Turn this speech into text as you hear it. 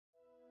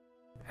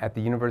At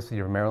the University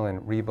of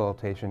Maryland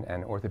Rehabilitation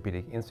and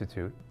Orthopaedic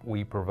Institute,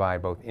 we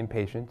provide both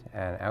inpatient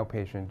and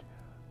outpatient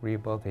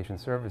rehabilitation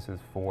services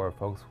for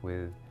folks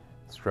with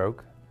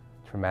stroke,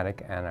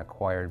 traumatic and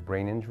acquired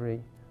brain injury,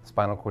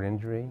 spinal cord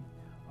injury,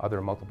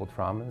 other multiple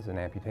traumas, and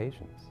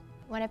amputations.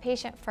 When a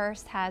patient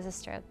first has a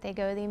stroke, they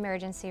go to the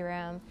emergency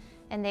room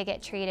and they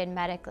get treated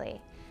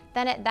medically.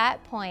 Then at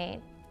that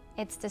point,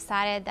 it's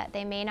decided that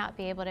they may not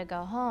be able to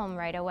go home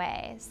right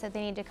away, so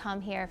they need to come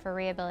here for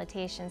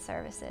rehabilitation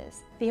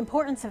services. The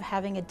importance of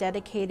having a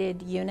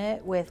dedicated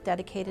unit with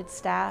dedicated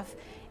staff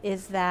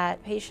is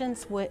that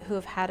patients who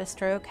have had a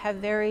stroke have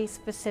very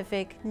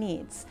specific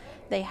needs.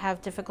 They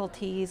have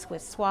difficulties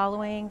with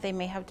swallowing, they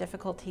may have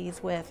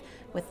difficulties with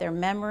their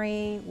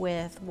memory,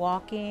 with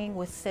walking,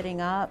 with sitting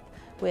up,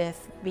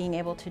 with being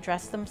able to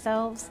dress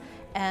themselves.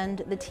 And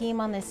the team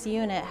on this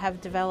unit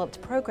have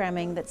developed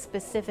programming that's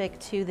specific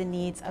to the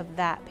needs of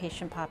that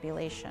patient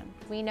population.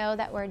 We know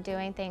that we're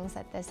doing things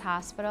at this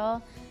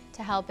hospital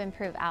to help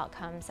improve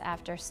outcomes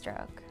after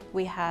stroke.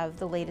 We have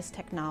the latest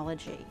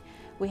technology.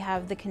 We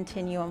have the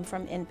continuum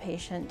from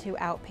inpatient to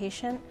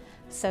outpatient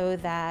so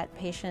that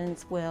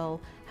patients will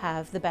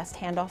have the best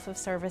handoff of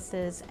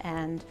services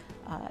and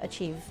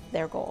achieve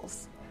their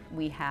goals.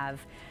 We have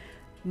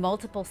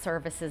multiple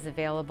services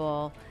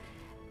available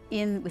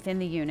within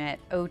the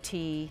unit: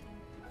 OT,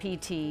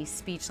 PT,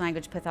 speech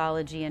language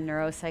pathology, and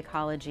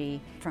neuropsychology.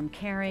 From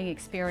caring,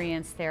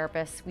 experienced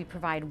therapists, we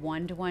provide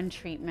one-to-one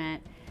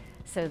treatment,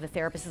 so the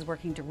therapist is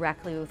working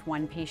directly with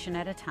one patient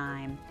at a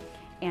time.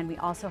 And we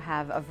also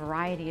have a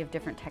variety of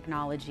different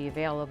technology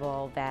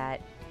available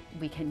that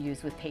we can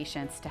use with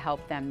patients to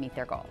help them meet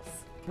their goals.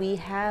 We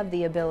have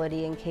the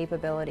ability and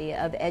capability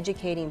of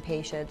educating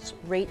patients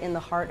right in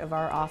the heart of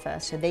our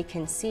office so they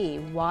can see,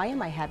 why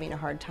am I having a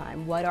hard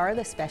time? What are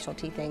the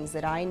specialty things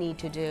that I need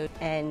to do?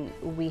 And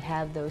we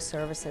have those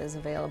services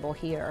available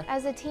here.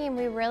 As a team,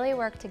 we really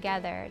work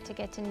together to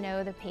get to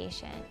know the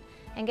patient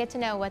and get to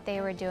know what they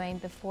were doing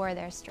before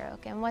their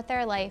stroke and what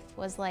their life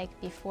was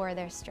like before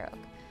their stroke,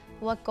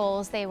 what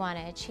goals they want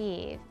to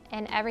achieve,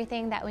 and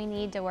everything that we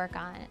need to work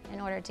on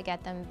in order to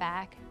get them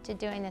back to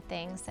doing the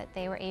things that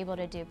they were able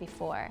to do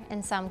before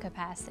in some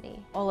capacity.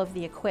 All of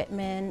the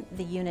equipment,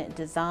 the unit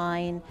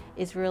design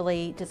is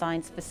really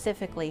designed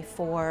specifically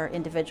for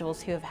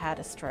individuals who have had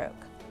a stroke.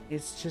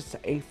 It's just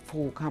a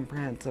full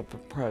comprehensive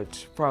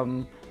approach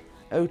from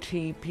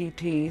OT,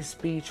 PT,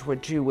 speech,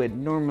 what you would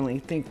normally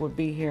think would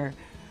be here,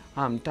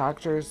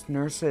 doctors,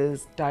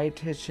 nurses,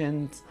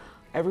 dietitians,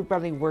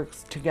 everybody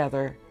works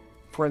together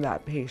for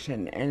that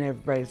patient, and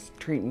everybody's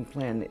treatment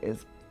plan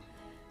is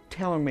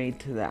tailor-made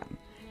to them.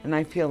 And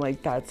I feel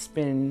like that's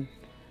been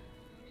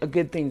a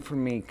good thing for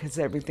me, because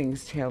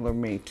everything's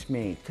tailor-made to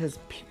me, because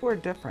people are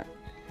different.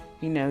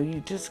 You know, you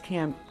just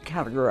can't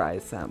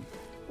categorize them.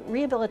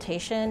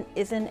 Rehabilitation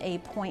isn't a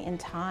point in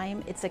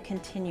time, it's a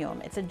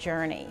continuum, it's a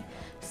journey.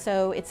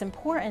 So it's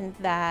important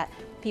that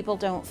people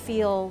don't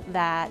feel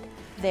that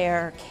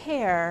their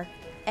care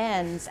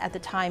ends at the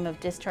time of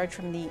discharge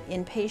from the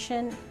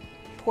inpatient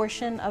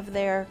portion of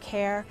their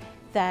care,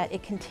 that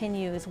it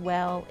continues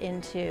well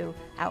into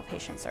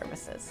outpatient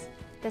services.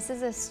 This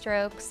is a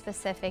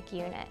stroke-specific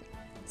unit.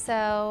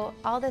 So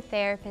all the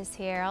therapists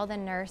here, all the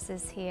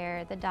nurses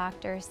here, the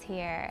doctors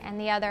here, and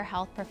the other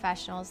health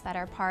professionals that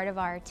are part of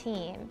our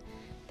team,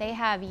 they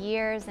have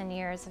years and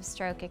years of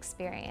stroke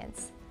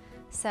experience.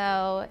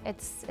 So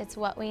it's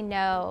what we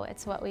know,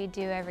 it's what we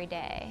do every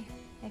day.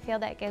 I feel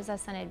that gives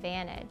us an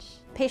advantage.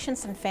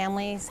 Patients and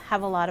families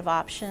have a lot of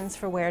options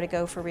for where to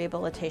go for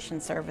rehabilitation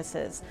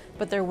services,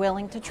 but they're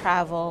willing to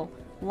travel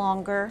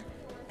longer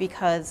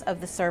because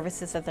of the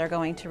services that they're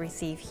going to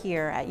receive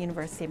here at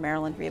University of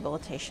Maryland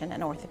Rehabilitation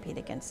and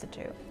Orthopaedic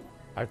Institute.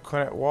 I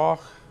couldn't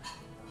walk,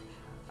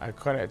 I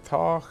couldn't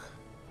talk.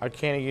 I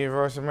came to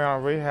University of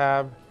Maryland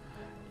Rehab,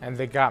 and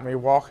they got me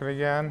walking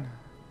again,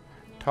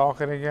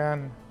 talking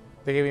again.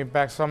 They gave me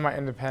back some of my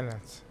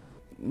independence.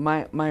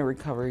 My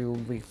recovery will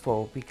be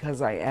full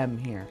because I am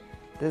here.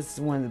 This is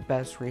one of the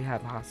best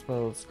rehab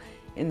hospitals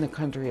in the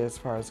country as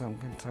far as I'm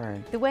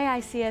concerned. The way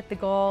I see it, the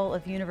goal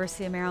of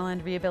University of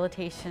Maryland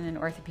Rehabilitation and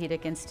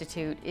Orthopaedic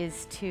Institute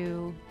is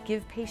to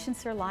give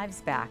patients their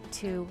lives back,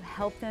 to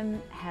help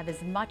them have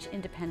as much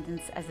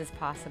independence as is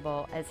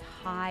possible, as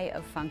high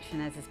of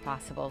function as is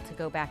possible, to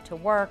go back to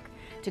work,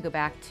 to go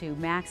back to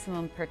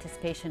maximum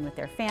participation with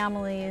their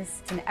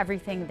families, and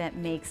everything that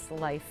makes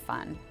life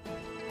fun.